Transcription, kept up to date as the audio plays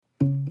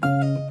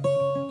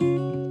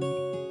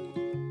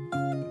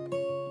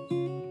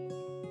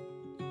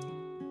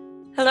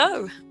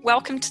Hello,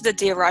 welcome to the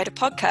Dear Writer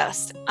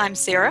podcast. I'm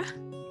Sarah.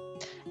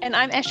 And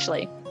I'm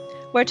Ashley.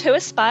 We're two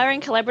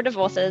aspiring collaborative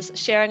authors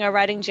sharing our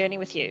writing journey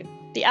with you,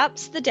 the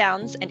ups, the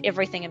downs, and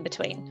everything in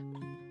between.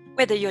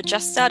 Whether you're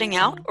just starting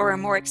out or a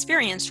more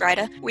experienced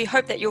writer, we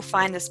hope that you'll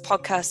find this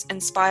podcast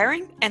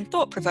inspiring and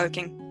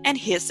thought-provoking. And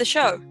here's the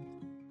show.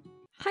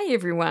 Hi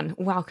everyone,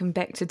 welcome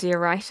back to Dear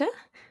Writer.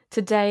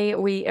 Today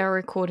we are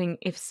recording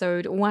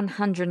episode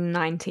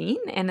 119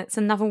 and it's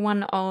another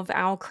one of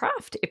our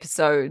craft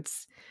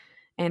episodes.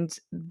 And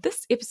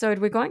this episode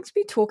we're going to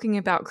be talking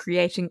about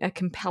creating a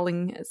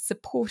compelling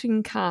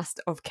supporting cast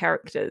of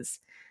characters,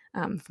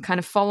 kind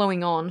of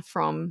following on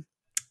from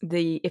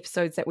the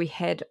episodes that we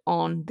had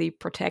on the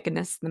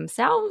protagonists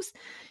themselves.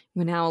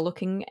 We're now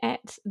looking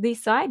at the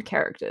side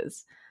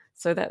characters.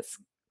 So that's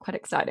quite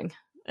exciting.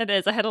 It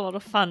is. I had a lot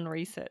of fun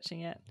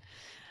researching it.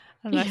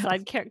 And my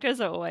side characters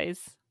are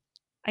always,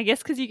 I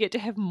guess because you get to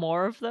have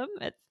more of them,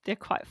 they're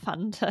quite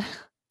fun to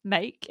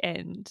make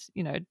and,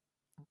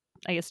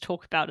 I guess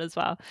talk about as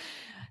well.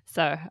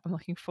 So I'm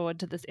looking forward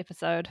to this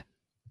episode.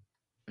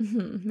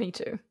 Me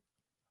too.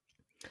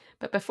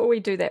 But before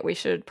we do that, we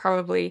should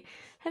probably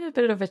have a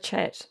bit of a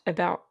chat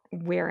about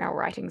where our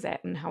writing's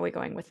at and how we're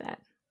going with that.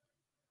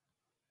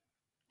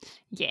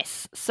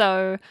 Yes.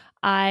 So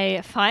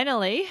I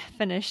finally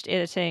finished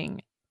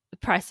editing The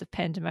Price of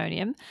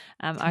Pandemonium,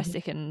 our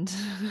second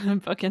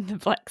book in the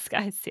Black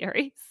Sky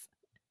series.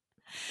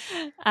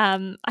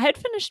 I had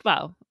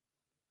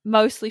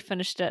mostly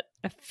finished it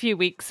a few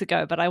weeks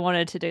ago, but I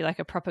wanted to do like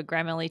a proper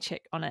Grammarly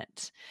check on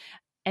it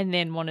and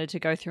then wanted to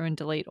go through and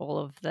delete all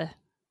of the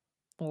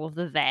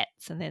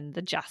that's and then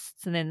the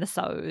justs and then the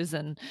so's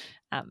and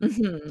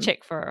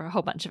check for a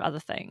whole bunch of other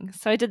things.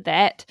 So I did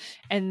that,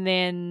 and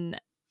then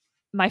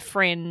my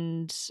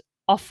friend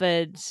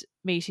offered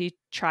me to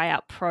try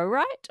out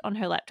ProWrite on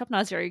her laptop, and I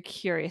was very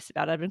curious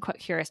about it. I've been quite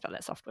curious about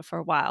that software for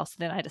a while, so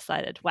then I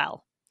decided,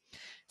 well,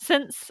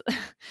 since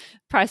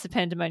Price of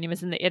Pandemonium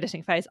is in the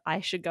editing phase, I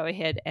should go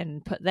ahead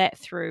and put that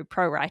through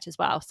ProWrite as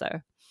well.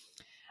 So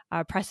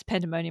Price of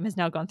Pandemonium has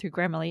now gone through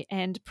Grammarly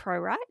and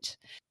ProWrite.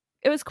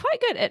 It was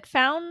quite good. It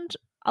found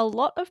a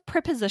lot of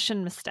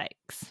preposition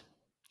mistakes.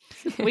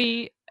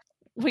 We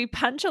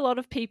punch a lot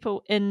of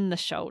people in the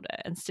shoulder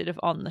instead of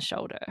on the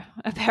shoulder,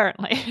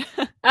 apparently.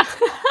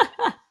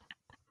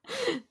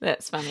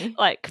 That's funny.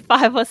 Like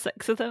 5 or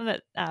 6 of them.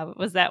 That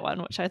was that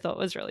one, which I thought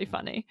was really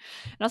funny.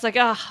 And I was like,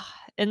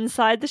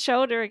 inside the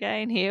shoulder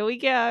again. Here we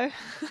go.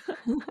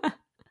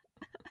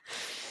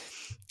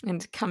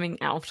 And coming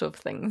out of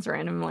things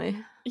randomly.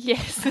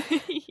 Yes.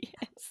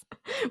 Yes.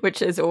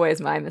 Which is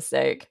always my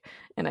mistake.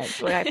 And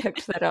actually, I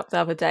picked that up the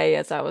other day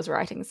as I was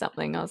writing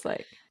something. I was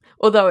like,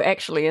 although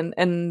actually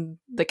in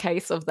the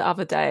case of the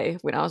other day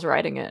when I was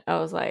writing it, I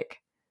was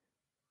like,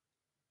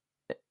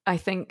 I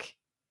think,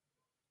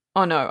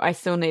 oh no, I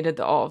still needed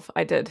the of.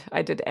 I did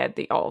add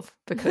the of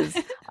because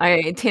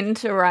I tend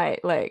to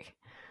write like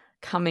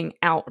coming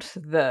out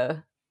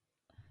the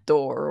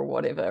door or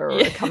whatever,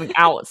 or coming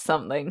out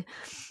something.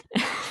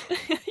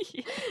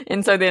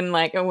 And so then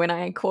like when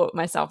I caught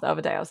myself the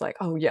other day, I was like,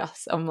 oh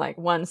yes, I'm like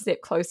one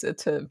step closer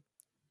to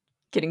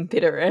getting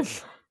better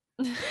at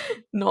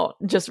not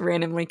just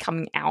randomly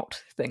coming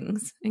out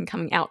things and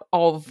coming out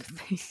of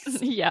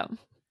things. Yeah.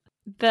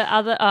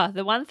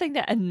 The one thing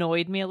that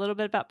annoyed me a little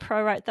bit about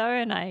ProWrite though,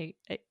 and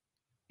it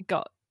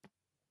got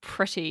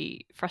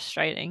pretty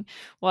frustrating,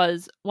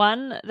 was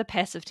one, the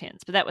passive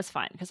tense, but that was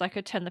fine because I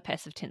could turn the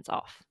passive tense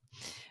off.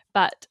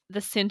 But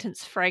the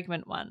sentence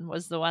fragment one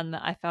was the one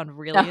that I found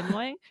really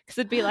annoying because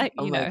it'd be like,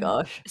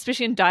 gosh,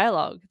 especially in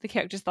dialogue, the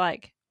character's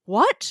like,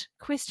 "What?" ?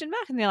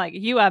 And they're like,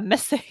 "You are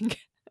missing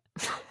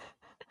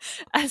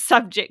a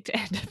subject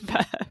and a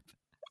verb.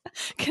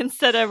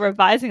 Consider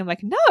revising." I'm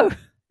like, no,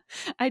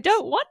 I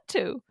don't want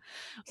to.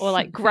 Or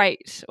like,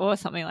 great, or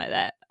something like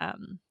that.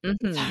 So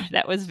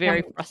that was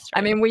very frustrating.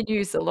 I mean, we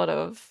use a lot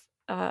of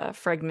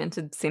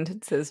fragmented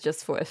sentences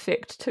just for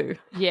effect too.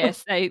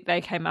 Yes,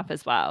 they came up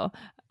as well.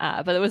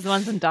 But it was the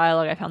ones in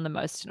dialogue I found the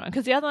most annoying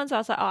because the other ones I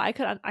was like,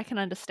 I can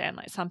understand.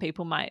 Like some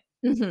people might,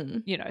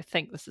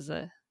 think this is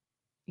a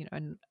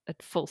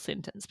full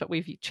sentence, but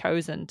we've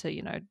chosen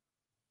to,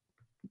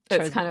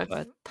 it's kind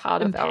of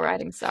part of our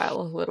writing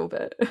style a little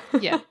bit.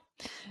 Yeah,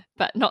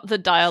 but not the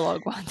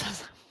dialogue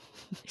ones.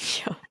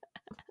 Sure.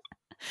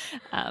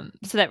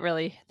 So that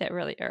really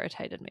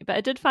irritated me. But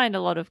I did find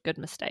a lot of good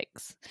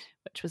mistakes,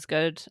 which was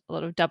good. A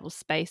lot of double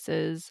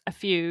spaces, a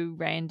few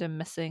random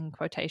missing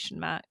quotation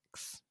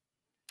marks.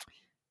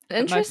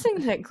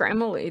 Interesting that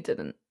Grammarly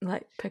didn't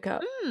like pick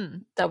up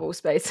double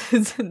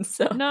spaces and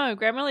stuff. No,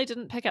 Grammarly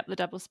didn't pick up the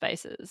double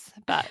spaces,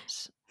 but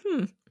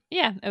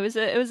yeah, it was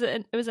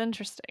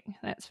interesting,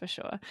 that's for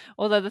sure.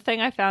 Although the thing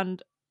I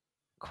found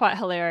quite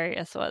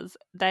hilarious was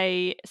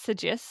they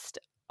suggest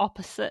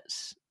opposite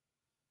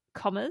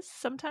commas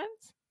sometimes.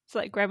 So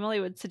like Grammarly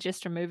would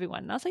suggest removing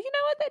one, and I was like, you know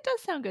what, that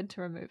does sound good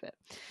to remove it.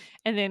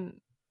 And then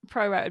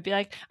ProWrite would be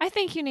like, I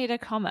think you need a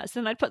comma. So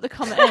then I'd put the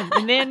comma in,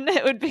 and then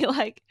it would be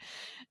like,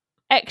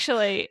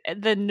 actually,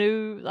 the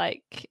new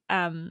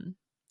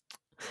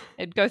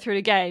it'd go through it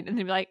again, and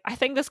they'd be like, I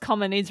think this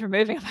comma needs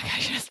removing. I'm like, I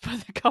just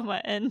put the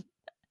comma in.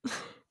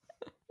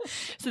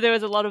 So there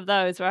was a lot of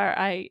those where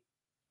I,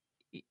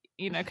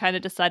 kind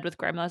of decide with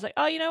grammar. I was like,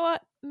 oh, you know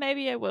what?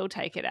 Maybe I will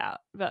take it out.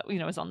 But,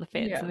 I was on the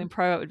fence. Yeah. And then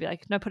Pro would be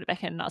like, no, put it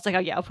back in. And I was like, oh,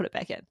 yeah, I'll put it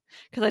back in.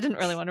 Because I didn't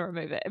really want to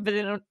remove it. But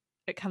then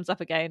it comes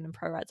up again and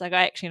Pro writes like,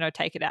 I actually no,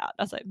 take it out.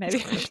 I was like, maybe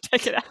I should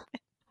take it out.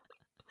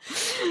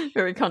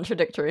 Very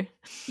contradictory.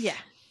 Yeah.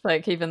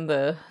 Like even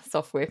the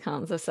software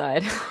can't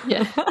decide.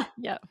 Yeah.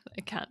 Yeah.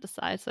 I can't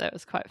decide. So that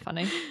was quite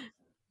funny.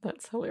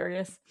 That's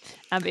hilarious.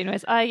 But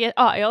anyways,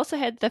 I also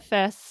had the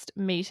first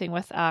meeting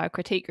with our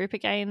critique group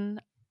again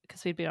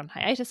because we'd been on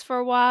hiatus for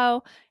a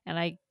while, and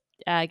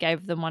I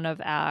gave them one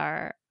of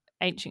our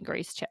ancient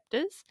Greece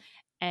chapters,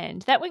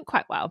 and that went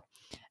quite well.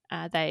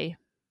 They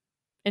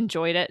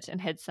enjoyed it and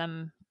had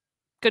some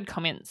good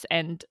comments,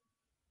 and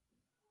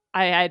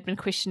I had been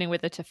questioning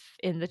whether to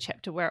end the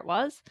chapter where it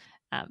was,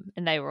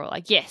 and they were all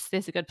like, yes,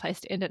 there's a good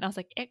place to end it. And I was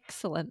like,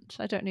 excellent.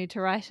 I don't need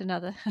to write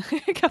another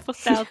couple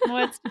thousand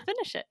words to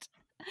finish it.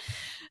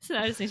 So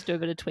now I just need to do a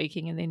bit of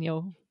tweaking, and then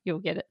you'll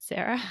get it,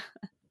 Sarah.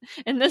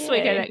 And this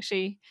week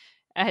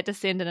I had to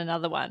send in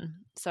another one.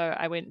 So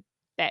I went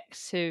back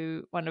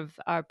to one of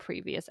our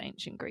previous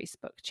ancient Greece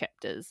book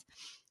chapters,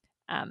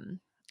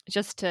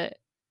 just to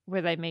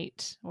where they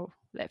meet, or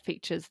that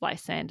features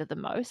Lysander the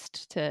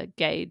most, to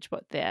gauge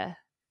what their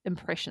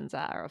impressions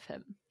are of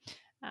him.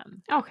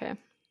 Okay.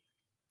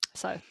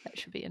 So that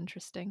should be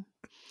interesting.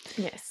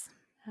 Yes.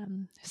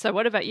 So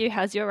what about you?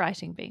 How's your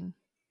writing been?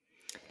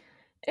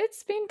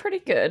 It's been pretty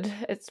good.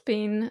 It's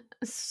been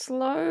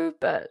slow,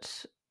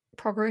 but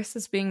progress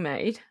is being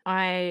made.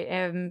 I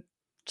am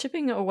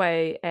chipping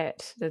away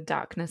at The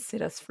Darkness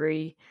Set Us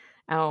Free,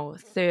 our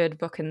third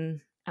book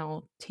in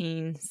our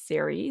teen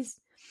series.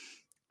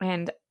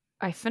 And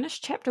I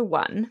finished chapter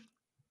 1,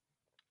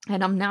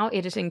 and I'm now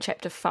editing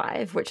chapter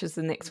 5, which is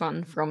the next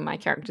one from my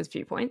character's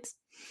viewpoints.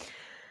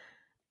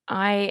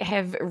 I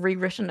have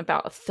rewritten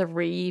about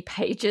 3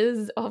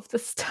 pages of the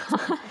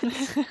start.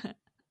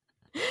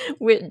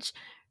 Which,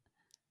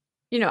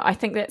 I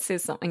think that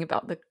says something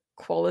about the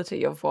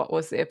quality of what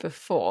was there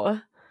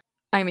before.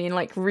 I mean,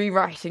 like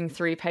rewriting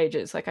 3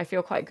 pages, like I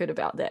feel quite good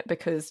about that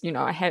because,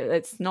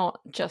 it's not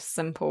just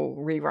simple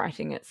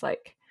rewriting. It's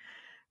like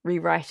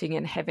rewriting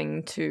and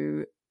having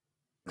to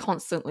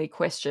constantly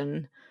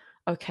question,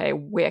 okay,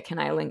 where can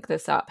I link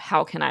this up?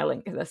 How can I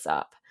link this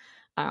up?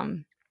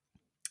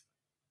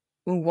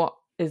 What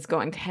is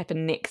going to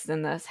happen next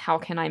in this? How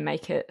can I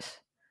make it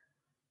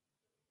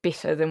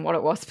better than what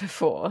it was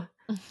before?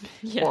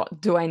 Yeah.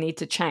 What do I need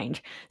to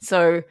change?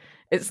 So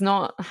it's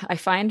not, I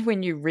find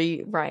when you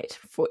rewrite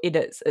for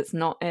edits, it's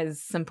not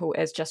as simple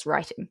as just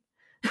writing,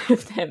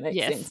 if that makes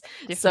sense.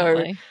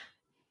 Definitely.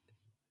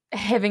 So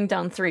having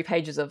done 3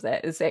 pages of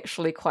that is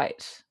actually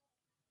quite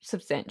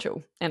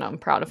substantial, and I'm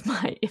proud of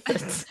my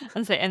efforts.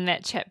 And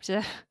that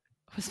chapter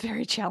was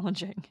very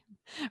challenging,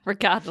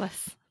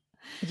 regardless.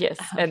 Yes,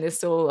 and there's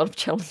still a lot of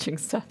challenging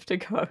stuff to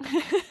go.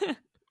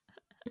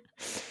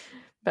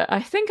 But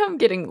I think I'm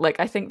getting,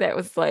 I think that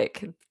was,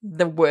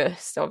 the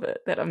worst of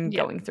it that I'm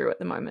going through at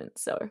the moment.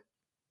 So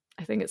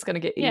I think it's going to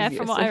get easier. Yeah,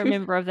 from what I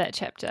remember of that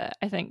chapter,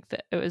 I think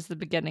that it was the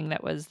beginning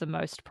that was the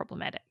most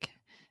problematic.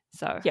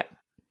 So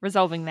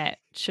resolving that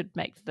should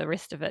make the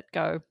rest of it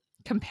go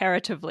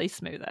comparatively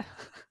smoother.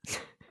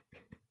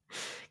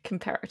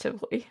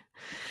 Comparatively.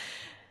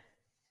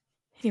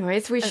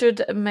 Anyways, we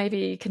should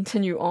maybe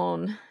continue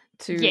on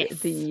to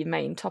the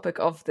main topic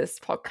of this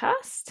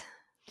podcast.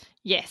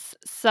 Yes.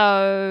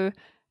 So,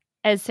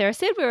 as Sarah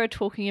said, we were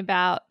talking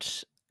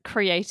about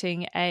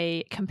creating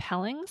a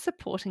compelling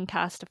supporting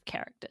cast of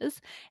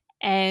characters.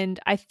 And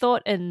I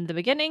thought in the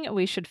beginning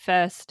we should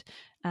first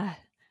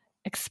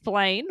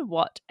explain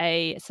what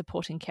a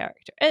supporting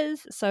character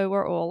is, so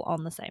we're all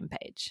on the same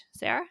page.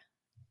 Sarah?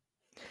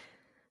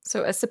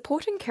 So a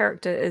supporting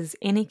character is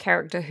any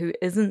character who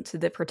isn't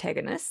the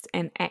protagonist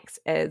and acts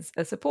as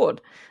a support.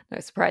 No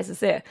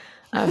surprises there.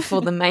 For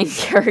the main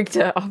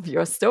character of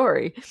your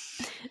story.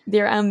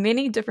 There are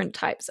many different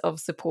types of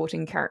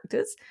supporting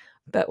characters,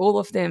 but all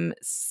of them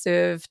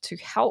serve to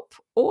help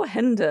or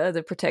hinder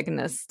the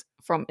protagonist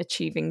from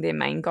achieving their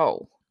main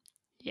goal.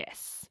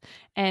 Yes.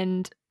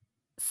 And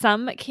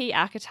some key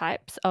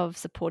archetypes of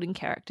supporting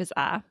characters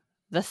are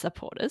the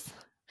supporters,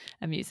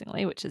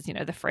 amusingly, which is,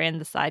 the friend,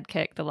 the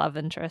sidekick, the love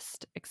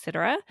interest,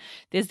 etc.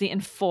 There's the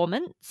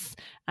informants,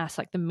 so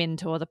like the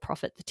mentor, the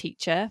prophet, the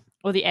teacher,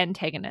 or the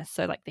antagonist,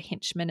 so like the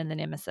henchman and the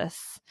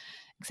nemesis,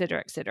 etc.,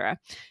 etc.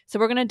 So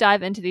we're going to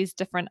dive into these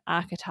different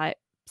archetypes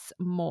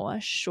more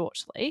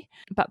shortly.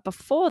 But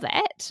before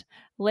that,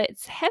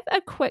 let's have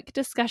a quick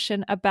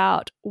discussion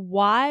about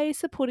why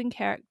supporting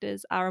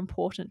characters are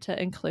important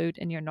to include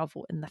in your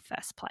novel in the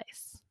first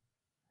place.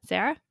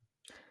 Sarah?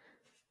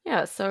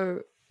 Yeah,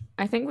 so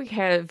I think we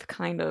have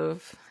kind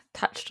of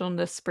touched on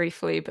this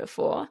briefly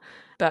before,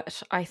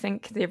 but I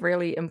think they're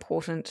really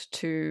important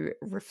to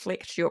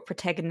reflect your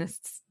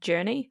protagonist's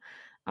journey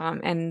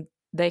and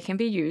they can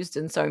be used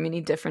in so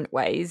many different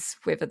ways,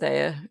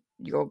 whether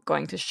you're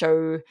going to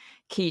show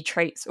key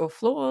traits or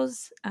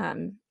flaws,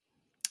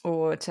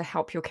 or to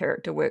help your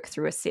character work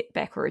through a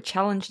setback or a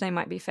challenge they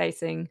might be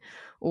facing,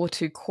 or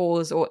to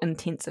cause or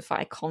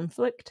intensify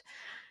conflict.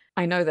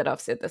 I know that I've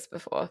said this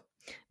before,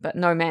 but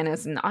no man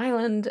is an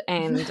island,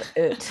 and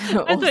it I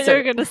also... thought you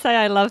were going to say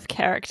I love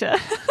character.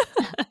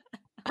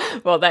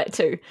 Well, that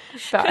too.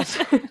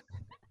 But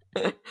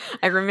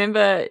I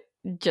remember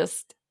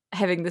just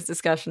having this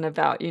discussion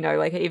about,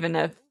 like, even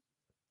if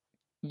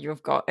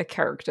you've got a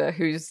character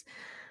who's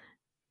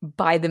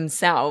by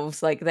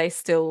themselves, like, they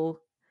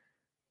still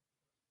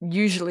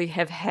usually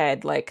have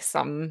had like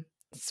some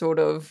sort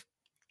of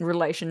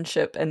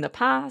relationship in the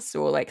past,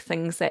 or like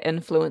things that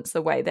influence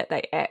the way that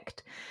they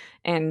act.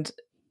 And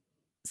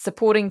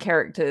supporting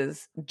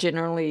characters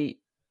generally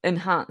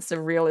enhance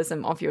the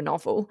realism of your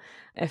novel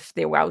if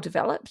they're well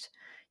developed.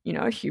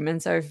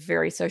 Humans are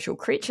very social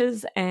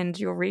creatures, and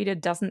your reader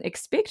doesn't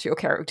expect your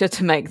character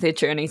to make their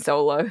journey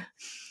solo.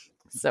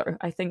 So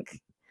I think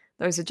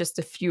those are just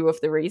a few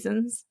of the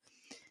reasons.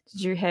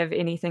 Did you have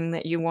anything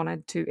that you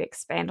wanted to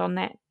expand on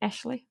that,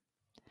 Ashley?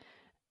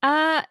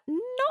 Not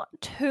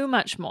too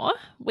much more.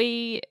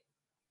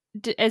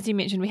 As you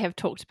mentioned, we have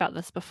talked about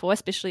this before,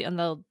 especially on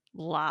the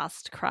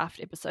last craft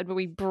episode, where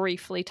we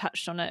briefly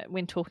touched on it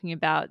when talking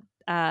about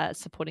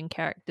supporting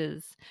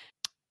characters'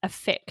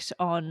 effect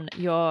on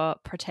your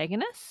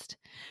protagonist.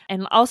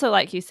 And also,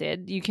 like you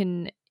said, you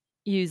can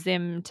use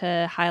them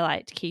to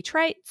highlight key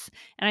traits,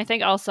 and I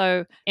think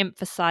also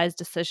emphasize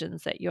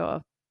decisions that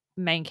your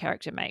main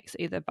character makes,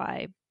 either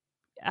by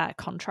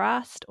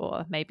contrast,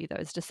 or maybe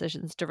those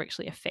decisions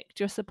directly affect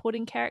your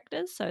supporting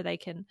characters, so they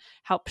can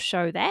help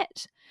show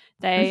that.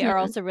 They are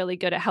also really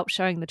good at help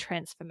showing the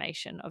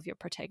transformation of your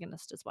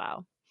protagonist as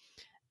well.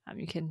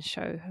 You can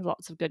show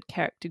lots of good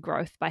character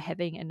growth by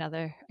having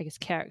another, I guess,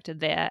 character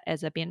there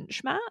as a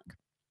benchmark.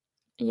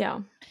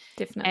 Yeah,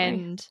 definitely.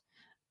 And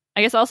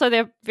I guess also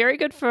they're very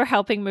good for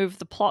helping move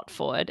the plot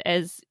forward,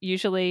 as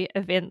usually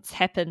events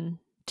happen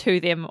to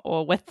them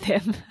or with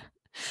them,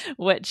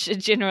 which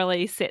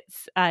generally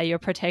sets your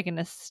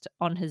protagonist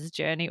on his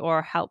journey,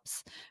 or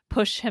helps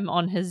push him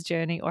on his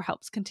journey, or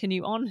helps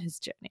continue on his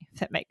journey, if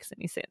that makes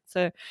any sense.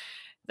 So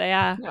they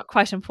are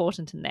quite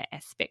important in that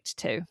aspect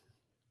too.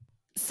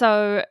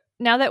 So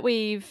now that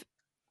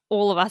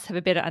all of us have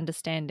a better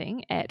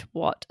understanding at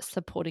what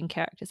supporting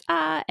characters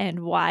are and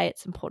why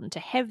it's important to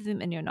have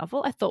them in your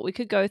novel, I thought we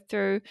could go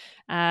through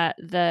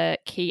the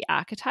key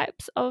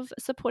archetypes of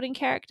supporting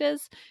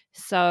characters.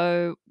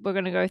 So we're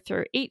going to go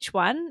through each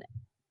one,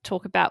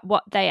 talk about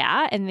what they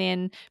are, and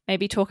then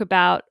maybe talk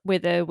about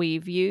whether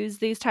we've used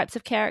these types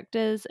of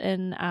characters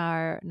in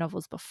our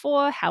novels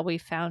before, how we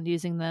found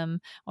using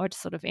them, or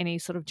just sort of any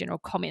sort of general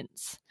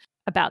comments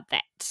about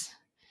that.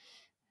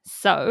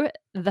 So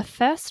the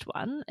first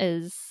one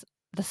is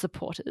the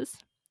supporters.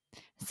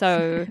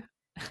 So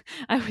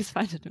I always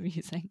find it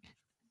amusing.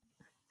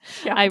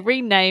 Yeah. I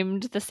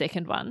renamed the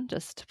second one,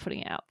 just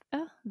putting it out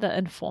there, the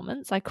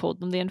informants. I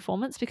called them the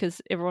informants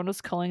because everyone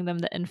was calling them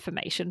the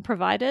information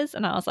providers,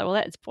 and I was like, well,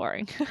 that's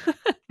boring.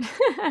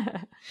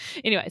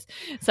 Anyways,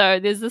 so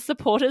there's the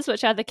supporters,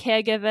 which are the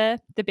caregiver,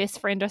 the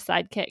best friend or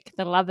sidekick,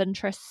 the love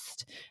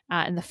interest,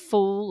 and the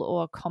fool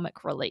or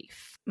comic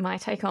relief. My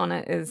take on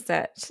it is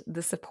that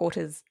the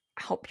supporters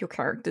help your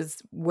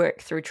characters work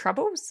through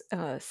troubles,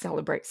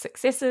 celebrate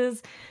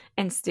successes,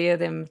 and steer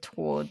them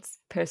towards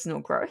personal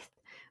growth.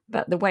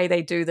 But the way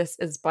they do this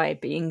is by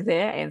being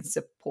there and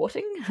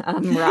supporting,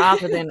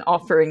 rather than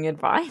offering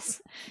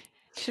advice.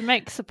 Should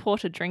make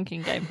support a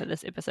drinking game for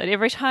this episode.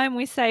 Every time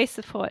we say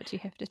support, you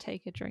have to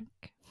take a drink.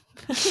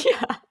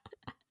 Yeah.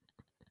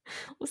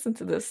 Listen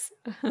to this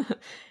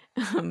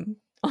on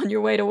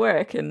your way to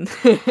work and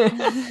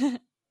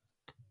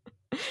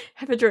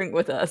have a drink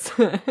with us.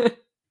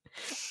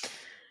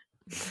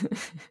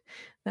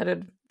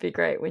 That'd be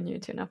great when you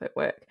turn up at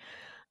work.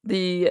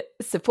 The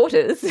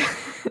supporters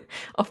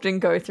often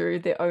go through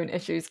their own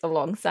issues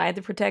alongside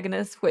the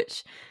protagonist,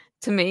 which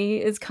to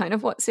me is kind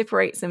of what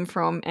separates them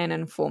from an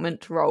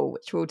informant role,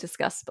 which we'll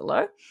discuss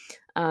below,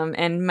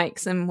 and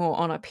makes them more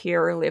on a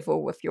peer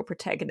level with your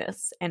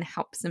protagonist and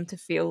helps them to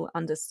feel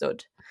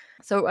understood.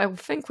 So I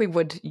think we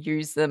would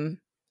use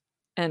them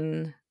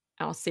in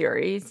our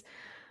series.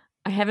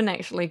 I haven't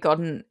actually got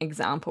an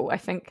example. I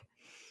think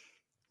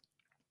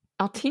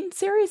our teen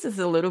series is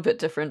a little bit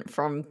different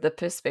from the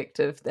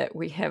perspective that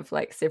we have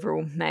like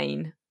several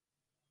main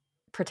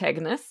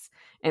protagonists.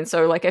 And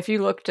so like if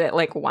you looked at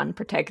like one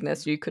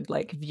protagonist, you could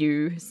like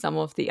view some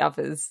of the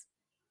others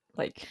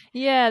like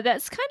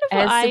that's kind of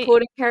what as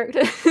supporting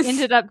characters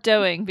ended up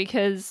doing,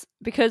 because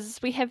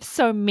we have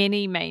so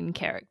many main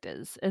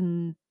characters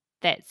in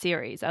that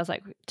series. I was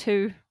like,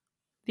 to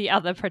the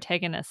other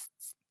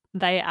protagonists,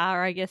 they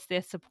are, I guess,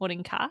 their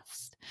supporting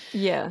cast.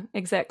 Yeah,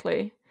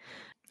 exactly.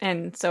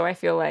 And so I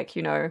feel like,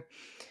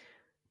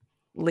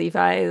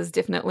 Levi is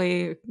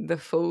definitely the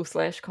fool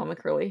 /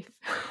 comic relief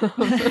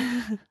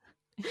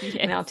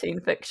in our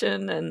teen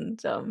fiction,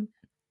 and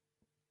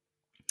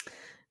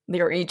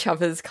they're each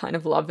other's kind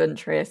of love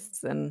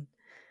interests, and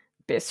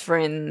best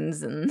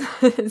friends, and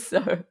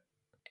so,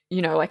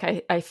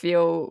 like I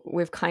feel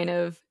we've kind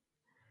of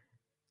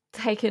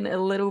taken a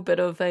little bit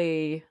of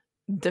a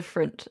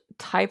different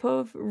type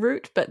of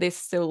route, but they're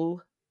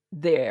still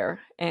there,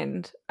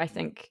 and I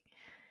think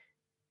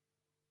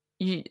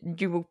you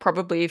will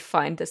probably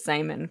find the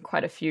same in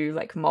quite a few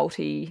like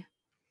multi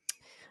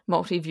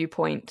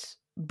viewpoint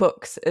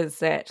books, is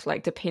that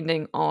like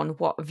depending on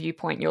what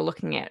viewpoint you're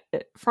looking at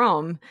it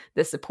from,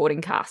 the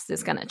supporting cast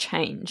is going to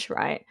change,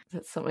 right?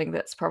 That's something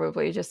that's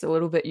probably just a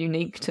little bit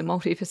unique to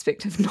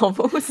multi-perspective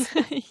novels.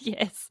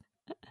 Yes.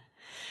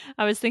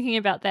 I was thinking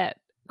about that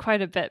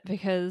quite a bit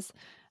because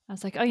I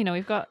was like, oh,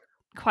 we've got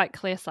quite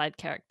clear side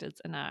characters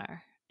in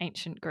our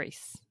ancient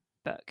Greece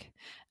book.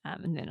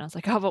 And then I was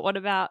like, oh, but what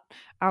about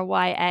our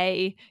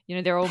YA?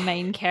 They're all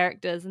main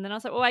characters. And then I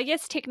was like, well, I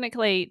guess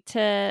technically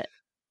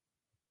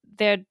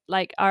they're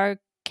like our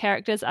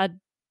characters are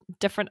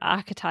different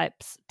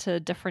archetypes to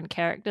different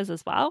characters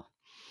as well.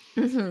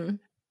 Mm-hmm.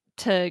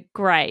 To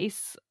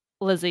Grace,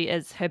 Lizzie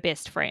is her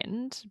best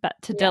friend, but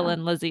to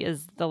Dylan, Lizzie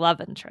is the love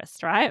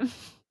interest, right?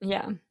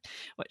 Yeah.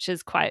 Which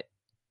is quite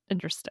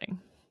interesting.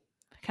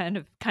 Kind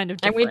of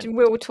different. And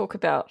we'll talk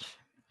about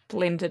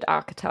blended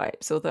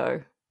archetypes,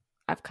 although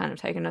I've kind of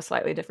taken a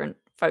slightly different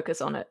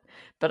focus on it.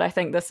 But I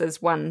think this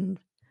is one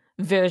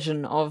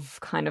version of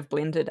kind of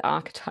blended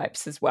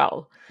archetypes as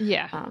well.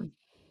 Yeah.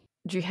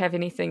 Do you have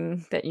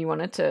anything that you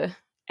wanted to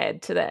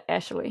add to that,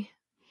 Ashley?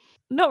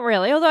 Not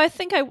really, although I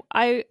think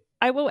I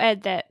will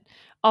add that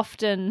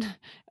often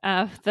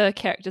the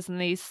characters in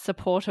these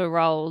supporter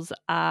roles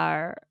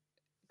are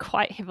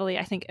quite heavily,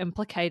 I think,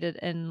 implicated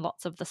in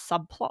lots of the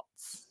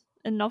subplots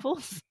in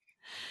novels.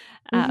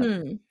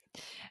 Mm-hmm.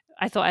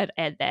 I thought I'd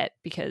add that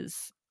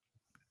because,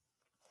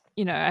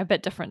 a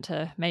bit different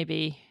to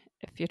maybe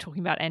if you're talking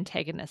about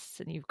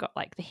antagonists and you've got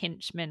like the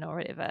henchmen or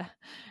whatever,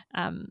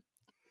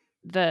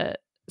 the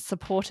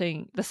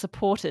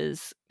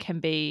supporters can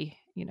be,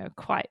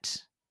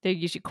 they're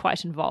usually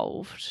quite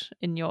involved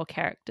in your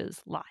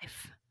character's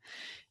life.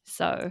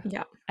 So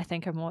yeah, I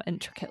think are more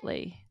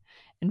intricately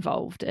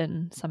involved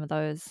in some of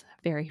those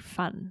very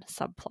fun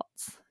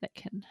subplots that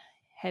can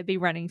be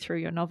running through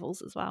your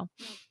novels as well.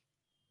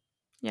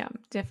 Yeah,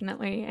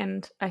 definitely.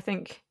 And I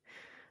think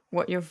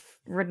what you've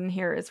written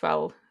here as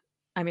well,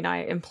 I mean,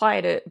 I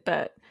implied it,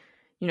 but,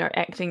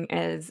 acting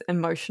as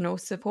emotional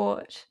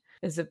support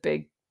is a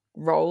big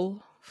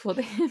role for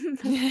them,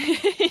 for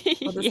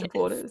the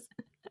supporters.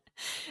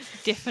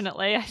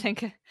 Definitely. I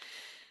think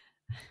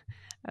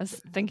I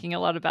was thinking a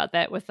lot about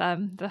that with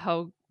the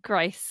whole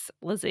Grace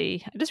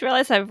Lizzie. I just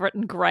realized I've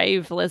written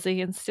Grave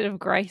Lizzie instead of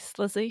Grace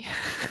Lizzie.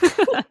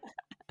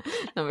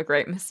 Another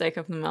great mistake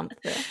of the month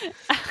there.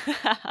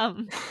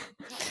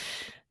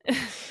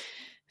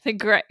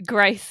 The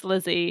Grace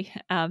Lizzie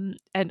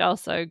and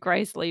also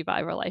Grace Levi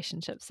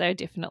relationships, they're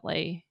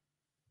definitely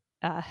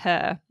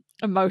her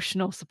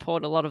emotional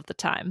support a lot of the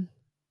time.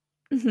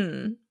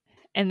 Mm-hmm.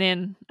 And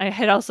then I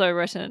had also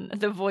written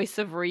the voice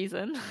of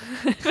reason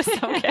for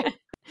some characters.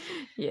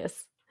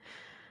 Yes.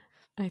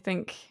 I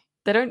think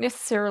they don't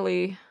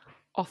necessarily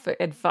offer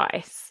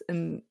advice,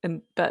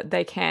 but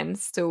they can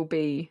still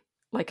be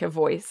like a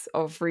voice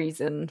of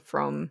reason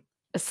from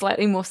a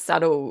slightly more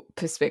subtle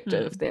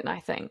perspective than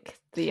I think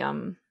the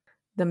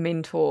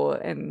mentor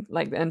and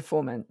like the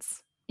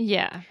informants.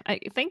 Yeah, I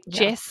think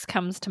Jess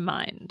comes to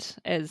mind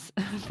as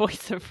a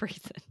voice of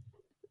reason.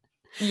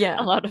 Yeah,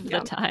 a lot of the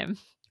time.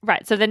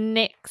 Right, so the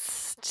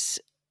next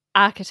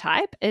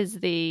archetype is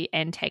the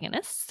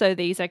antagonist. So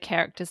these are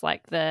characters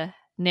like the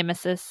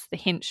nemesis, the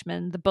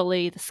henchman, the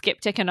bully, the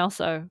skeptic, and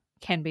also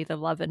can be the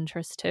love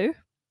interest too.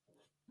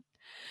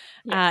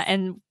 Yes.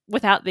 And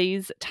without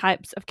these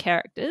types of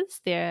characters,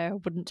 there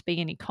wouldn't be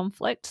any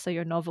conflict, so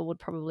your novel would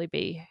probably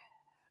be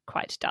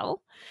quite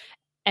dull.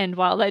 And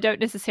while they don't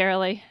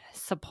necessarily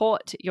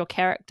support your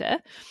character,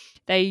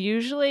 they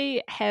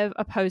usually have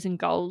opposing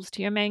goals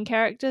to your main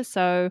character,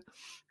 so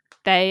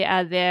they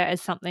are there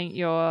as something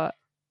your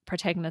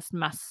protagonist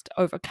must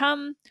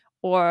overcome,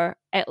 or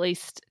at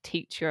least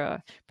teach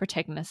your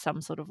protagonist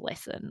some sort of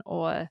lesson,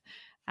 or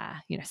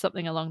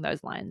something along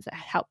those lines that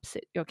helps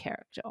set your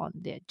character on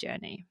their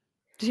journey.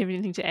 Do you have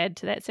anything to add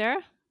to that,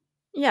 Sarah?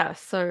 Yeah,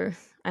 so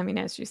I mean,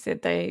 as you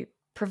said, they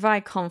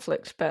provide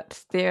conflict,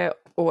 but they're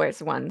always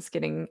the ones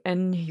getting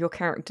in your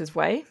character's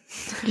way.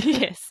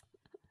 Yes.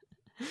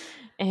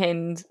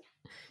 And,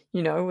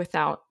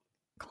 without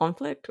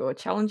conflict or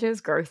challenges,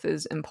 growth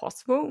is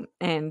impossible.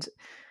 And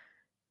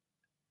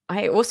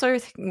I also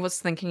was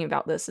thinking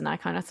about this, and I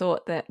kind of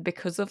thought that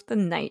because of the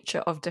nature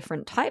of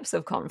different types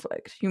of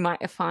conflict, you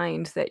might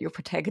find that your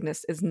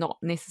protagonist is not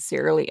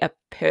necessarily a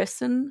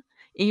person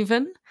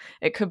even.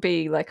 It could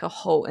be like a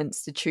whole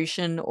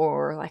institution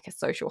or like a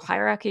social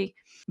hierarchy,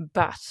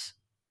 but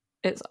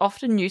it's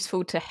often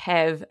useful to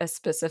have a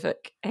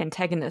specific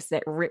antagonist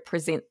that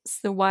represents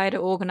the wider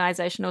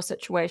organizational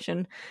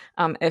situation,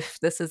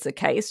 if this is the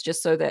case,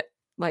 just so that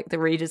like the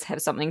readers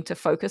have something to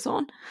focus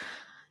on.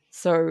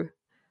 So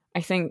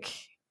I think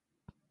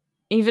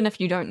even if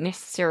you don't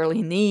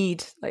necessarily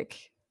need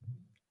like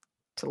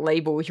to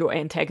label your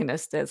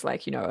antagonist as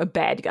like, you know, a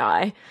bad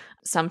guy.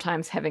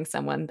 Sometimes having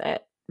someone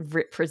that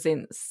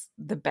represents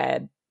the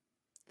bad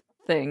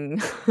thing,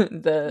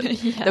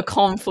 the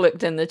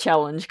conflict and the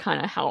challenge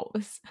kind of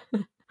helps.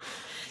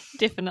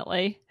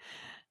 Definitely.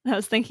 I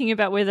was thinking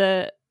about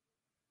whether,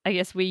 I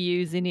guess, we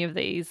use any of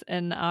these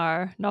in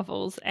our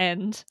novels,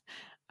 and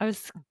I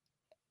was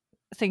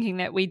thinking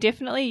that we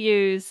definitely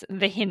use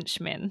the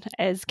henchmen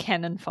as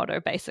canon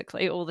fodder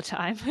basically all the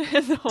time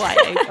in the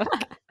YA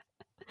book.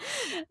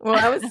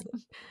 Well,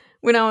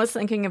 when I was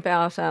thinking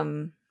about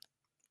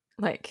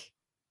like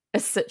a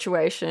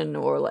situation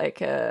or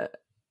like a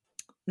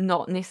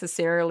not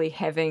necessarily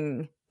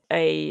having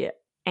a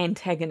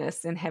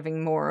antagonist and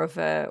having more of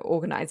a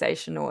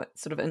organization or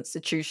sort of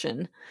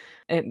institution,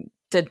 it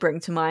did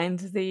bring to mind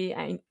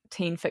the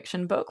teen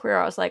fiction book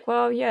where I was like,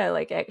 well, yeah,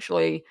 like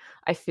actually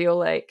I feel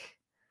like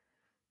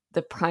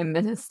the Prime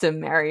Minister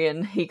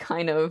Marion,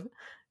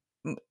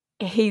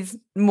 he's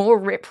more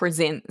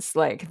represents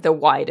like the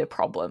wider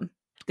problem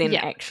than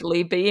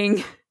actually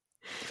being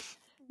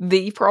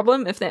the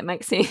problem, if that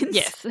makes sense.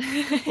 Yes.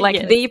 Like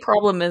yes. the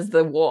problem is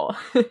the war.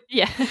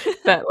 Yeah.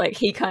 But like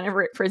he kind of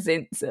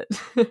represents it.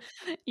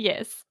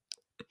 Yes.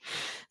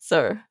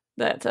 So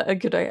that's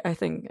I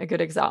think a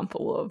good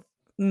example of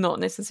not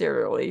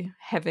necessarily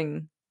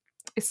having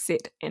a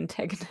set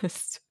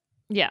antagonist.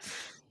 Yeah.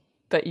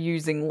 But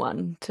using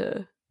one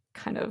to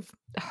kind of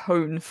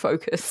hone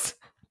focus.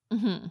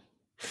 Mm-hmm.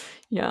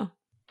 Yeah.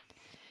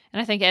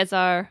 And I think as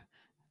our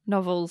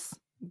novels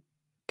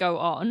go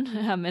on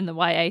in the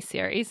YA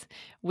series,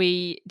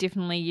 we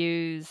definitely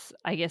use,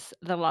 I guess,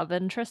 the love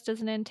interest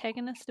as an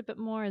antagonist a bit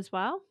more as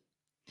well.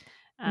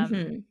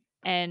 And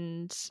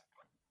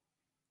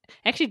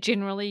actually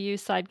generally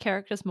use side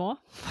characters more,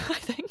 I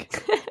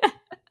think.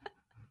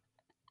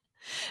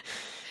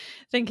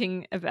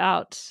 Thinking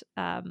about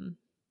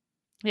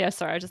I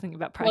was just thinking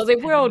about Price Well, of their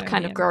world Pandemonium.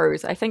 kind of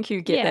grows. I think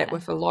you get that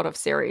with a lot of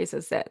series,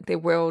 is that their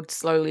world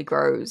slowly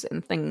grows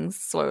and things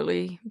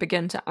slowly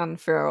begin to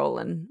unfurl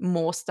and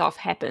more stuff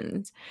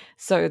happens,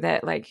 so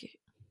that like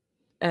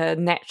a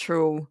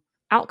natural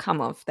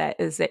outcome of that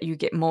is that you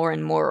get more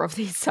and more of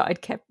these side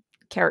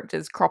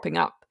characters cropping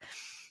up.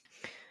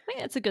 I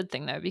think that's a good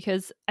thing though,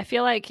 because I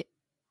feel like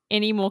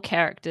any more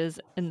characters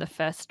in the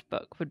first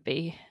book would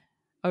be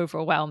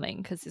overwhelming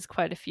because there's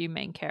quite a few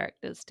main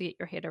characters to get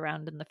your head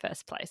around in the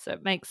first place. So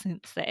it makes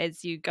sense that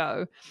as you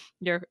go,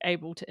 you're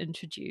able to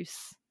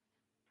introduce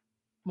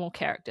more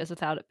characters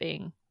without it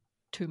being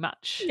too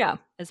much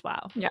as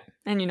well. Yeah.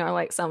 And you know,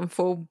 like some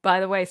fall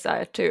by the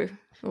wayside too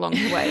along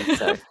the way.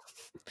 So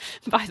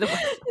by the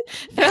way,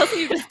 first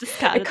you just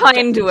discarded a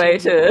kind way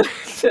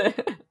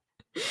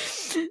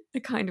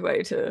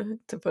to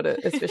put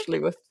it, especially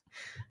with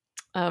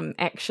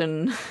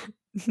action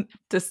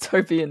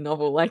dystopian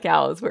novel like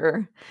ours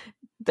where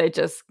they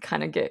just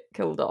kind of get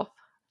killed off.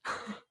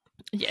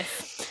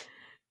 Yes.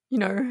 You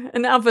know,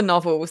 in other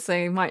novels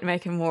they might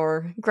make a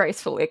more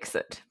graceful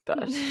exit,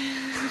 but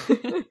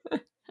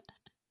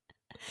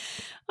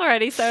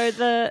Alrighty, so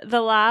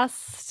the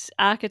last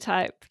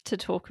archetype to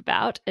talk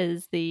about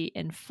is the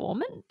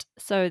informant.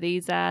 So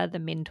these are the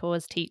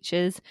mentors,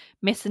 teachers,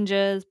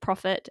 messengers,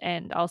 prophet,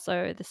 and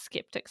also the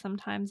skeptic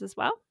sometimes as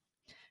well.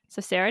 So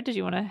Sarah, did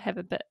you want to have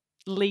a bit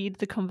lead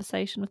the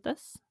conversation with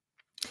this?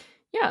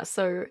 Yeah,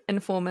 so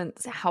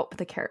informants help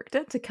the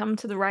character to come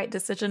to the right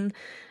decision.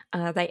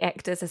 They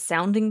act as a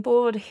sounding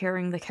board,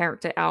 hearing the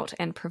character out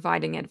and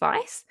providing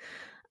advice.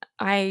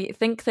 I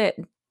think that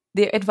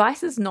their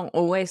advice is not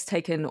always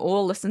taken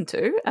or listened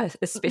to,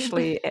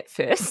 especially at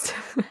first,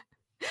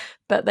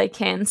 but they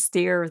can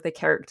steer the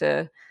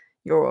character,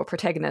 your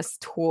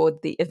protagonist,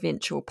 toward the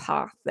eventual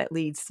path that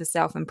leads to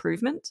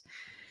self-improvement.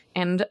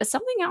 And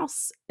something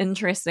else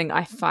interesting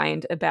I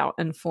find about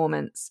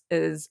informants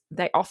is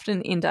they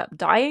often end up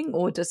dying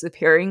or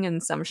disappearing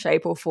in some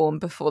shape or form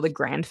before the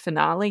grand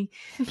finale,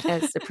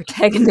 as the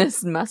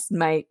protagonist must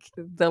make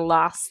the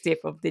last step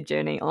of their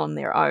journey on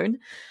their own.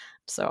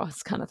 So I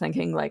was kind of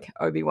thinking like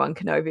Obi-Wan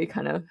Kenobi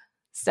kind of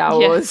Star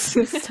Wars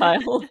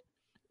style,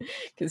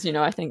 because, you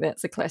know, I think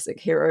that's a classic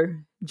hero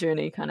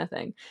journey kind of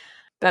thing.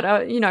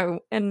 But, you know,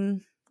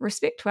 in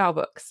respect to our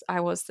books,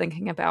 I was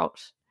thinking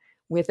about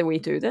whether we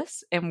do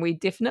this, and we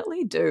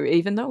definitely do,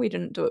 even though we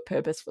didn't do it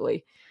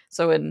purposefully.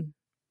 So in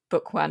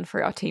book 1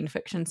 for our teen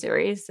fiction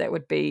series, that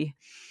would be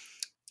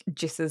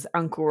Jess's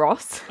Uncle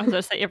Ross. I was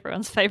going to say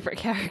everyone's favourite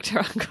character,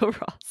 Uncle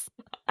Ross.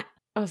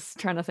 I was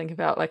trying to think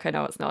about, like, I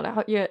know it's not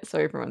out yet, so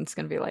everyone's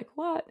going to be like,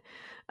 what?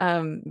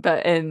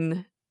 But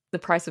in The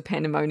Price of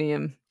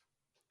Pandemonium,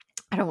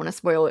 I don't want to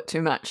spoil it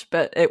too much,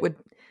 but it would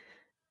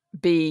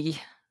be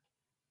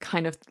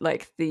kind of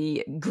like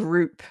the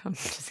group, I'm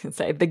just going to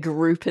say the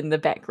group in the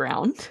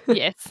background.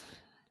 Yes.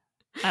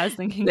 I was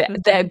thinking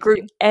that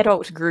group,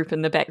 adult group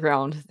in the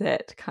background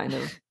that kind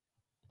of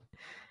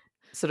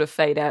sort of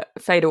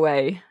fade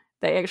away.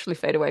 They actually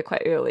fade away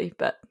quite early,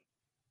 but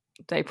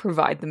they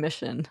provide the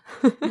mission.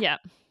 Yeah.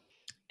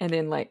 And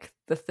then like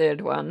the third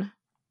one,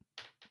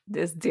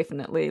 there's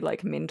definitely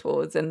like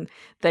mentors, and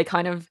they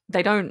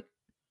don't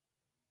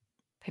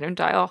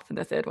die off in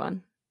the third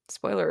one.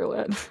 spoiler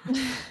alert.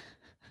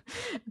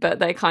 But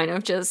they kind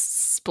of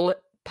just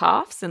split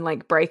paths and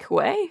like break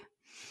away,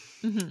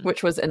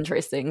 which was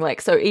interesting.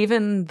 Like, so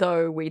even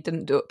though we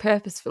didn't do it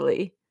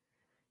purposefully,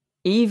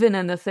 even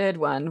in the third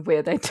one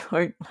where they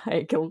don't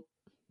like,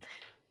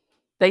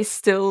 they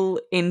still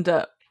end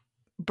up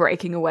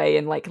breaking away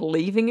and like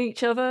leaving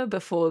each other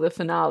before the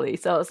finale.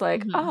 So I was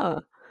like,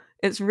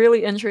 it's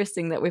really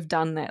interesting that we've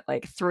done that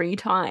like 3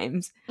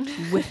 times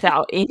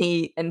without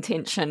any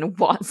intention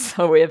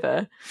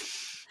whatsoever.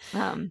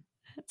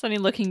 It's only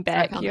looking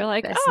back, you're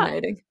like,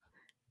 fascinating.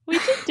 We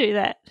did do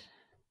that.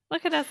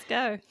 Look at us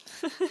go.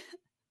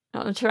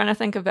 I'm trying to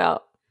think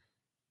about,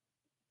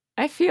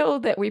 I feel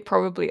that we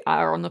probably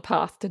are on the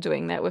path to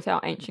doing that with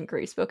our Ancient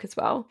Greece book as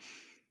well.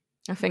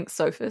 I think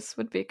Sophus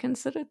would be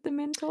considered the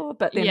mentor,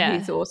 but then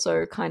he's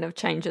also kind of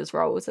changes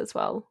roles as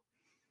well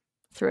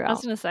throughout. I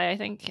was going to say, I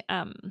think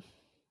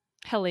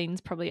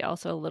Helene's probably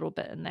also a little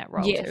bit in that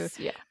role too.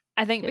 Yeah.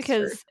 I think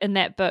because in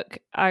that book,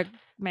 our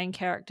main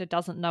character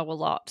doesn't know a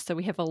lot, so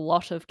we have a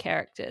lot of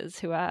characters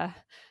who are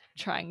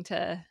trying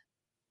to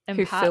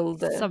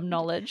impart some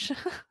knowledge.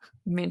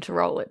 Mentor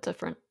role at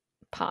different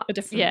parts.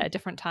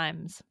 Different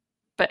times.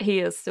 But he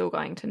is still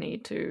going to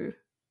need to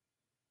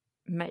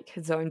make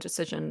his own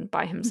decision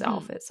by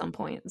himself at some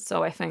point.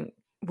 So I think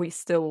we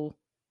still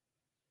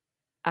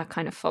are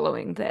kind of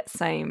following that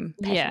same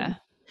pattern,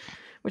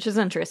 which is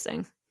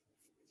interesting.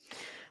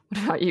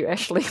 What about you,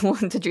 Ashley?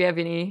 Did you have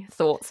any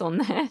thoughts on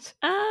that?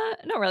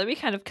 Not really. We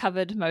kind of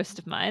covered most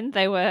of mine.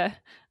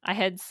 I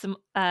had some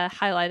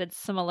highlighted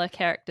similar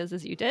characters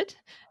as you did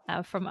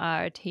from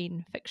our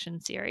teen fiction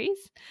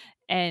series,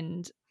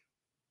 and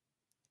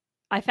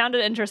I found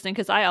it interesting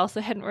because I also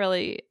hadn't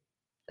really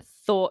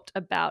thought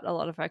about a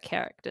lot of our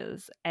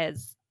characters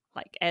as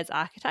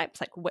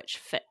archetypes, like which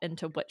fit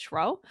into which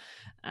role.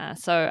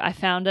 So I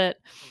found it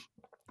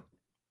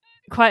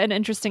quite an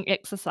interesting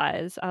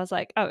exercise. I was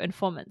like, oh,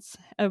 informants.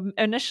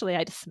 Initially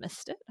I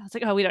dismissed it. I was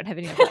like, oh, we don't have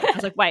any of that. I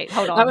was like, wait,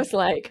 hold on. I was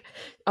like,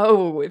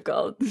 oh, we've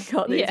got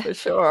these for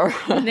sure.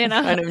 And then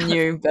I kind of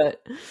knew,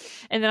 but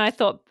and then I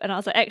thought, and I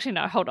was like, actually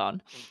no, hold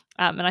on.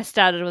 And I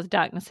started with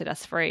Darkness Set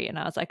Us Free, and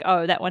I was like,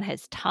 oh, that one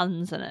has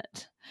tons in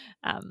it.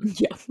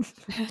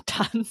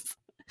 Tons.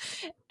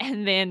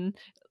 And then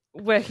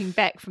working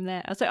back from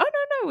that, I was like, oh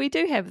no, we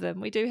do have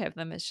them.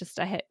 It's just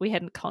we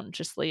hadn't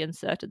consciously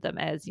inserted them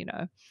as,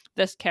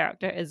 this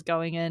character is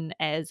going in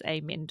as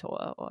a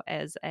mentor or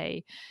as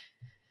a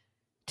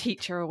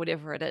teacher or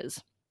whatever it is.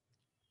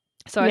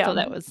 So I thought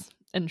that was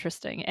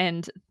interesting.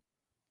 And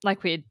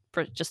like we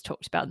had just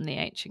talked about in the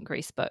Ancient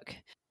Greece book,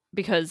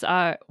 because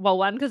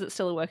one, because it's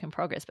still a work in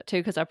progress, but 2,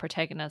 because our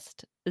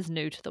protagonist is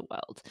new to the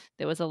world.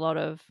 There was a lot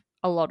of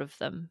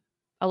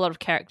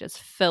characters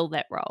fill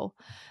that role.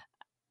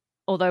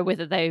 Although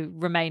whether they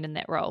remain in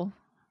that role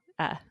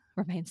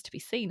remains to be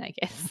seen, I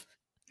guess,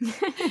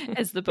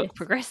 as the book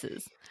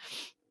progresses.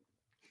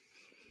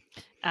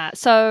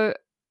 So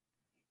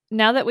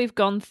now that we've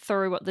gone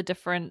through what the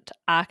different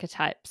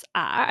archetypes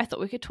are, I thought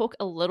we could talk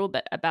a little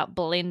bit about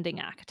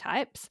blending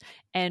archetypes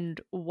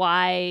and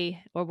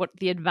why, or what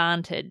the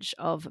advantage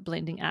of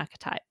blending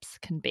archetypes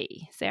can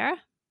be. Sarah?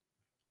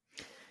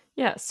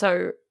 Yeah,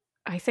 so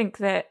I think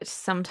that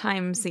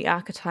sometimes the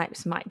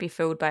archetypes might be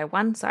filled by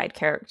one side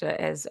character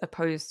as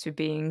opposed to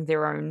being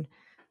their own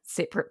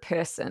separate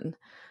person.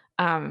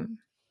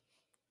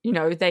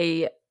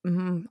 They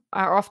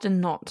are often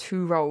not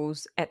 2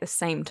 roles at the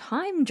same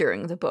time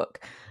during the book,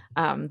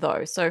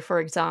 though. So, for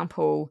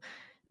example,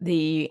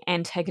 the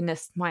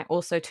antagonist might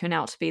also turn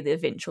out to be the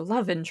eventual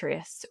love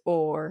interest,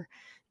 or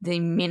the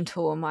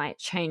mentor might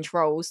change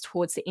roles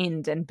towards the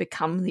end and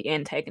become the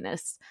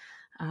antagonist.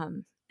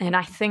 And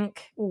I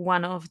think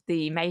one of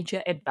the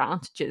major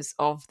advantages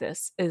of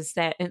this is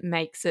that it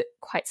makes it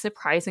quite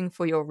surprising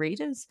for your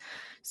readers.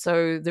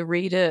 So the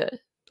reader,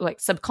 like,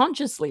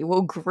 subconsciously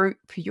will group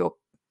your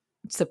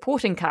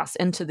supporting cast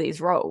into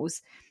these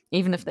roles,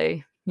 even if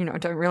they,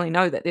 don't really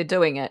know that they're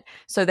doing it,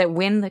 so that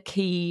when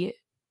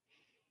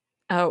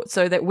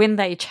when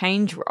they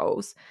change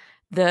roles,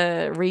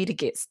 the reader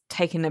gets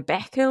taken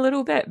aback a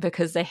little bit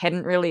because they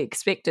hadn't really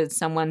expected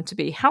someone to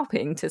be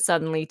helping to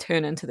suddenly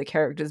turn into the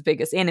character's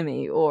biggest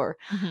enemy, or,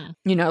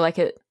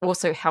 it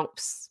also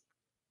helps.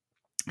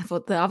 I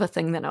thought the other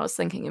thing that I was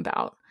thinking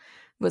about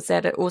was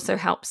that it also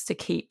helps to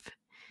keep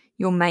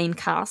your main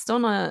cast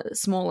on a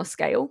smaller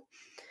scale.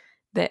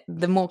 That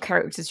the more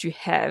characters you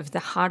have, the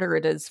harder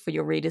it is for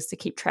your readers to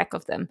keep track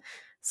of them.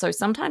 So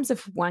sometimes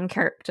if one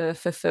character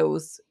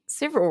fulfills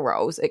several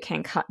roles, it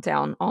can cut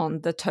down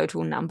on the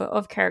total number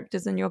of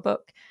characters in your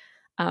book.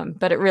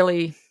 But it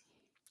really,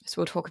 as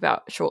we'll talk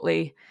about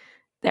shortly,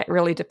 that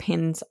really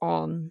depends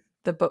on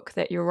the book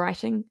that you're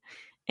writing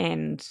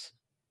and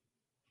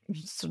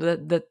sort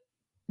of the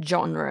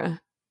genre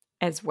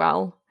as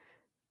well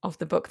of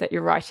the book that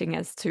you're writing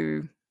as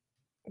to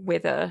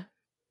whether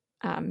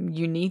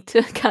you need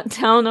to cut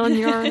down on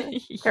your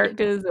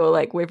characters, or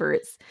like whether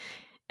it's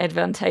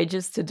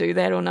advantageous to do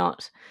that or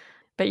not.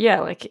 But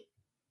yeah, like,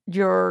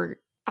 your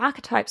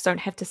archetypes don't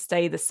have to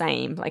stay the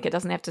same. Like, it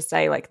doesn't have to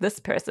say like this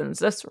person's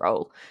this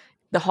role.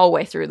 the whole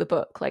way through the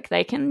book. Like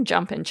they can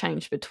jump and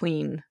change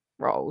between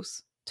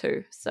roles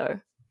too. So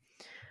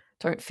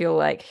don't feel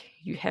like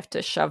you have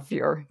to shove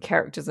your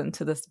characters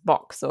into this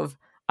box of,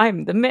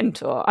 I'm the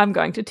mentor, I'm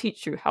going to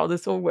teach you how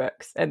this all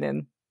works. And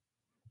then,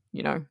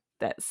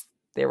 that's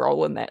their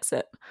role and that's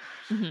it.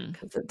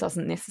 Because it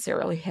doesn't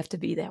necessarily have to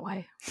be that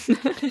way.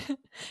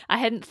 I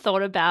hadn't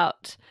thought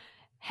about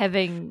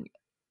having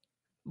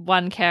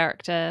one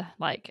character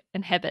like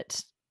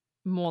inhabit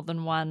more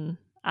than one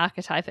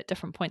archetype at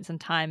different points in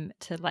time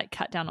to like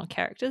cut down on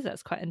characters.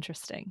 That's quite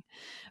interesting,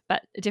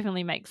 but it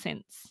definitely makes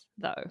sense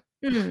though.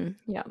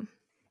 Yeah,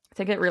 I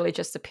think it really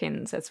just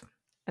depends, as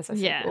I said.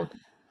 Yeah.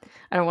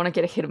 I don't want to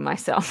get ahead of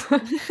myself.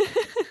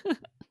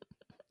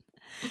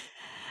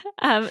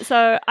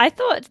 So I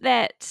thought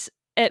that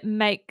it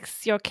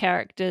makes your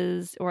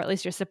characters, or at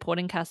least your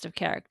supporting cast of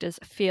characters,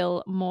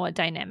 feel more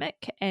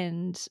dynamic,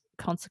 and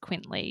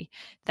consequently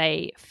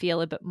they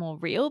feel a bit more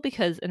real,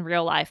 because in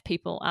real life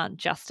people aren't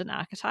just an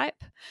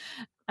archetype.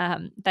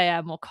 They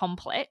are more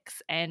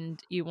complex,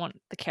 and you want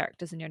the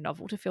characters in your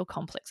novel to feel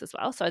complex as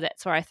well. So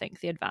that's where I think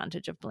the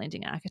advantage of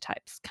blending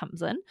archetypes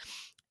comes in.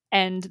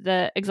 And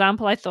the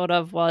example I thought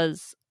of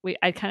was,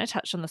 I kind of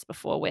touched on this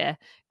before, where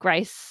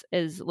Grace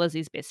is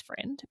Lizzie's best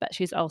friend, but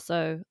she's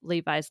also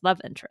Levi's love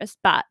interest.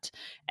 But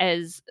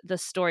as the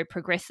story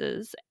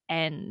progresses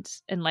and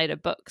in later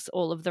books,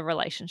 all of the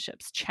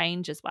relationships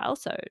change as well.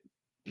 So,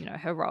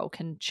 her role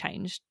can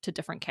change to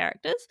different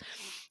characters.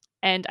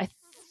 And I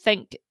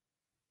think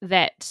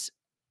that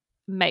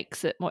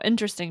makes it more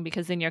interesting,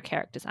 because then your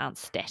characters aren't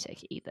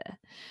static either.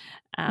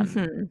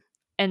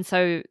 And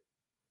so,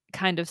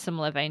 kind of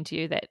similar vein to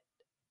you, that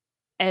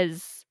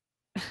as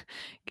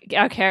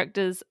our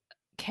characters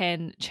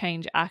can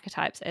change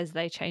archetypes as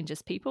they change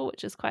as people,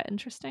 which is quite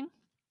interesting.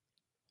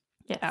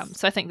 Yes.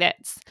 So I think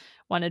that's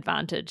one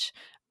advantage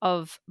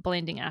of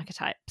blending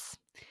archetypes.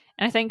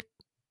 And I think,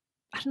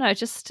 I don't know,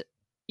 just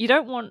you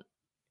don't want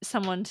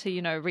someone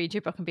to, read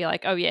your book and be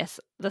like, oh yes,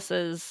 this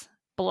is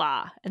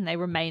blah, and they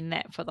remain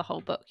that for the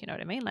whole book. You know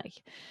what I mean? Like,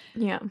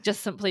 yeah,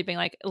 just simply being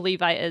like,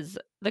 Levi is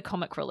the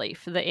comic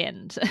relief, the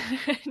end.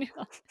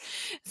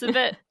 It's a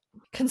bit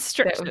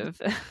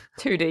constrictive.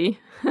 2D.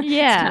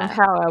 Yeah. It's kind of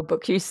how our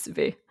book used to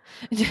be.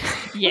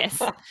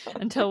 Yes.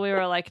 Until we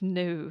were like,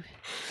 no.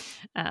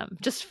 It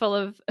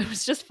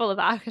was just full of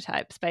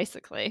archetypes,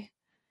 basically.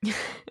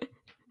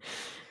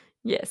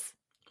 Yes.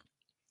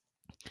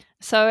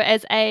 So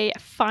as a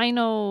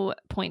final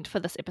point for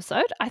this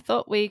episode, I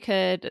thought we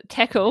could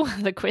tackle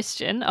the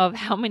question of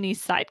how many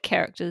side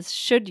characters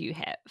should you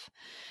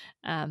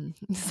have?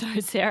 So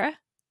Sarah?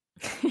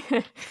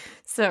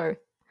 So,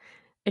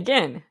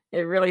 again,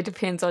 it really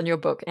depends on your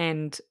book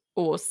and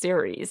or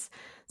series.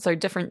 So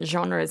different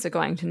genres are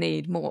going to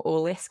need more or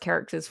less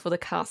characters for the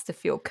cast to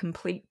feel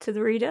complete to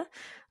the reader.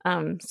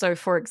 So,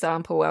 for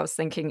example, I was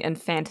thinking in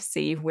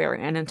fantasy, where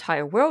an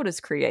entire world is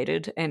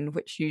created, and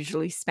which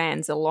usually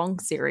spans a long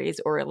series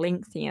or a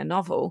lengthier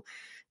novel,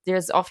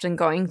 there's often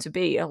going to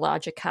be a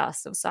larger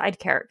cast of side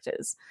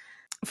characters.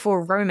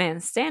 For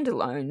romance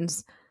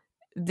standalones,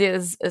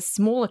 there's a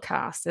smaller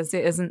cast, as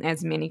there isn't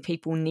as many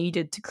people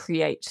needed to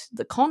create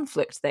the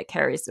conflict that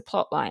carries the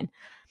plotline.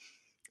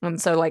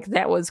 And so, like,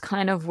 that was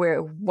kind of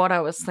what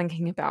I was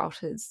thinking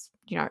about is,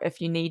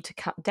 if you need to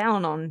cut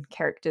down on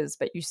characters,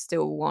 but you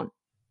still want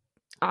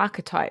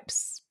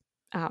archetypes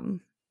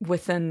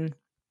within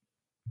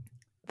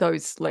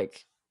those,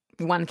 like,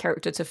 one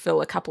character to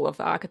fill a couple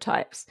of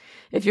archetypes.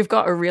 If you've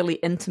got a really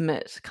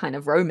intimate kind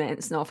of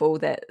romance novel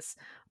that's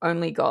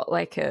only got,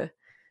 like, a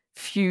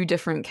few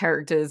different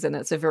characters and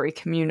it's a very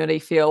community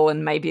feel,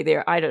 and maybe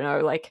they're, I don't know,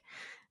 like,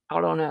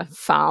 out on a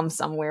farm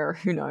somewhere,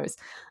 who knows,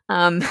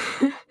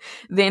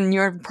 then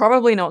you're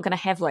probably not going to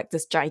have like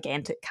this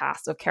gigantic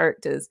cast of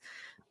characters,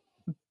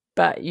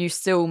 but you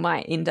still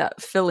might end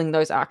up filling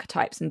those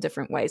archetypes in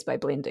different ways by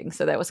blending.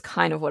 So that was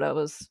kind of what I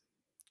was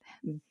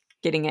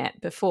getting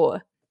at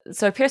before.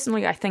 So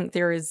personally, I think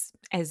there is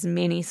as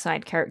many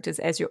side characters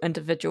as your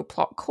individual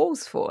plot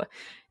calls for,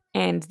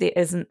 and there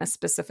isn't a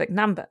specific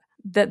number.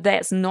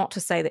 That's not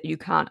to say that you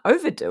can't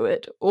overdo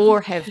it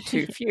or have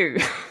too few.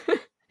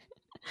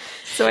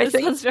 So I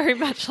think sounds very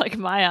much like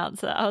my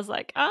answer. I was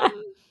like,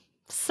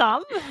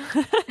 some.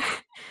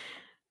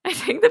 I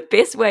think the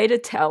best way to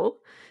tell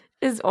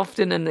is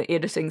often in the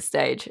editing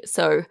stage.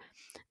 So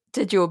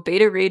did your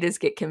beta readers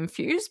get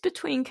confused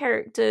between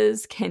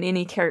characters? Can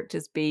any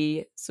characters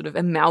be sort of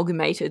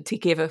amalgamated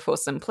together for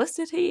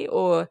simplicity?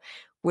 Or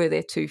were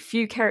there too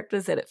few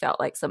characters that it felt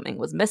like something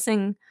was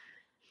missing?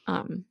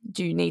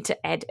 Do you need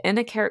to add in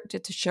a character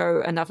to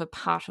show another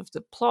part of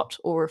the plot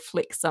or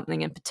reflect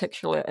something in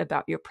particular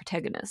about your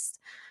protagonist?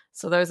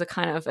 So those are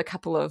kind of a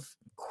couple of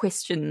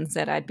questions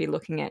that I'd be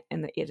looking at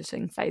in the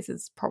editing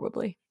phases,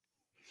 probably.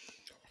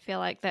 I feel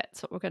like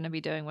that's what we're going to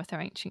be doing with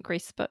our Ancient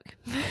Greece book.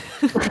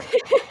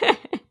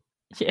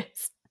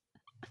 Yes.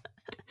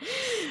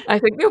 I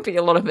think there'll be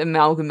a lot of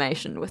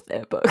amalgamation with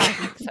that book. I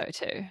think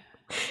so too.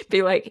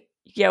 Be like,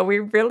 yeah, we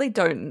really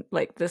don't,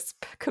 like, this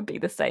could be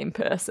the same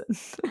person.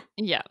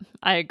 Yeah,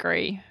 I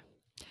agree.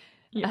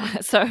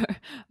 So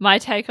my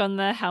take on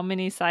the how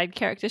many side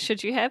characters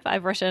should you have,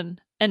 I've written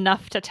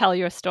enough to tell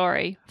your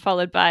story,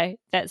 followed by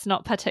that's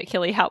not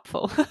particularly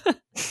helpful.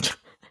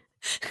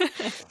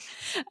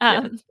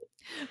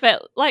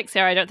 But like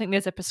Sarah, I don't think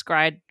there's a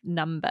prescribed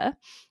number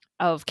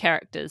of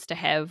characters to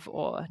have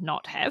or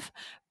not have,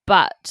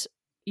 but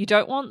you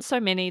don't want so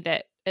many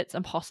that it's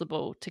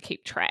impossible to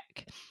keep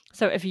track.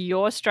 So if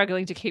you're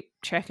struggling to keep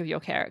track of your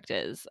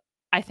characters,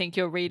 I think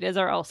your readers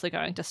are also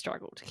going to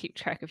struggle to keep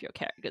track of your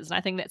characters. And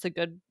I think that's a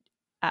good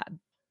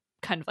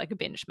kind of like a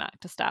benchmark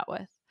to start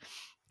with.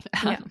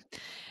 Yeah.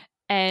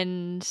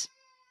 And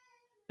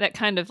that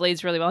kind of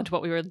leads really well into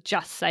what we were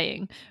just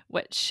saying,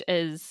 which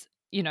is,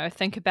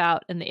 think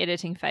about in the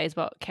editing phase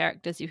what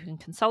characters you can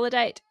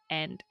consolidate.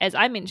 And as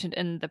I mentioned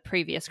in the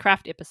previous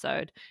craft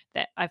episode,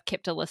 that I've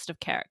kept a list of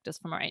characters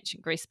from our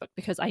Ancient Greece book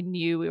because I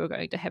knew we were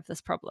going to have this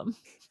problem.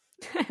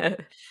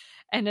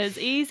 And it's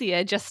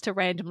easier just to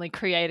randomly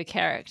create a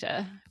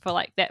character for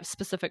like that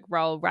specific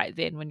role right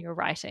then when you're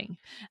writing.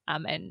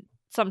 And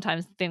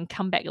sometimes then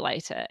come back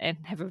later and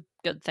have a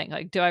good think,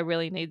 like, do I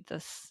really need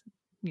this,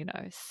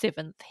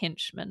 seventh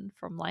henchman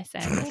from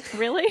Lysander?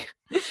 Really?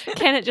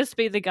 Can it just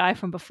be the guy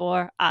from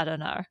before? I don't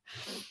know.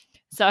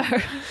 So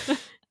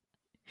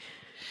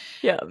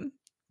yeah.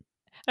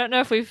 I don't know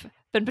if we've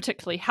been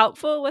particularly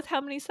helpful with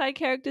how many side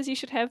characters you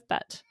should have,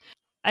 but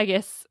I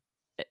guess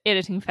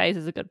editing phase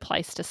is a good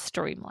place to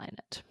streamline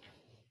it.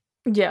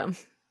 Yeah.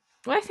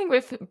 Well, I think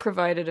we've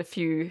provided a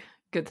few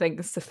good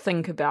things to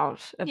think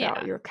about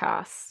your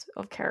cast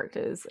of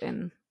characters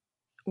and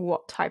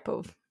what type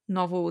of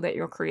novel that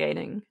you're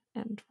creating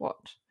and what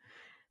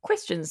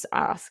questions to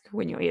ask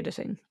when you're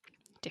editing.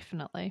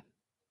 Definitely.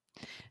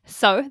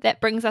 So that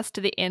brings us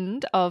to the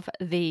end of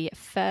the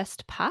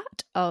first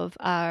part of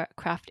our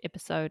craft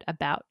episode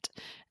about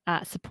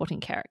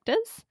supporting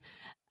characters.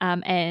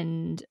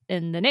 And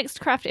in the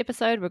next craft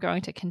episode, we're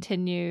going to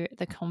continue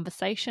the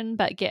conversation,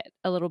 but get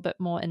a little bit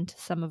more into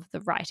some of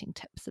the writing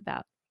tips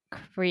about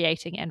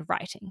creating and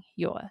writing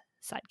your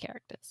side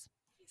characters.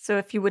 So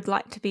if you would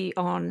like to be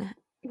on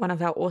one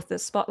of our author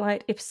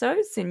spotlight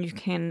episodes, then you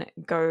can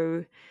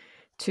go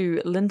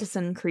to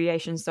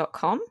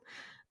lindersoncreations.com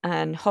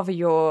and hover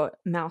your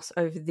mouse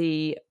over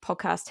the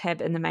podcast tab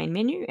in the main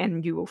menu,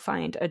 and you will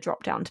find a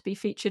drop down to be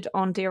featured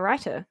on Dear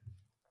Writer.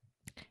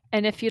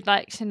 And if you'd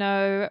like to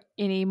know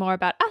any more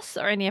about us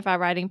or any of our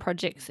writing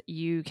projects,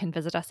 you can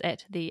visit us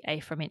at the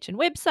aforementioned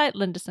website,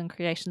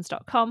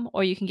 lindersoncreations.com,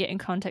 or you can get in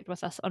contact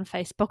with us on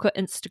Facebook or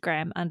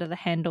Instagram under the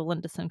handle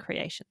Linderson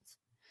Creations.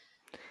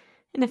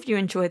 And if you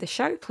enjoy the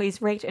show,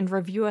 please rate and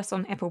review us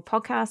on Apple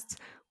Podcasts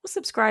or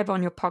subscribe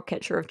on your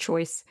podcatcher of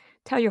choice.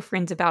 Tell your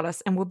friends about us,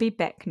 and we'll be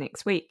back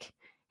next week.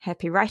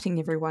 Happy writing,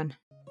 everyone.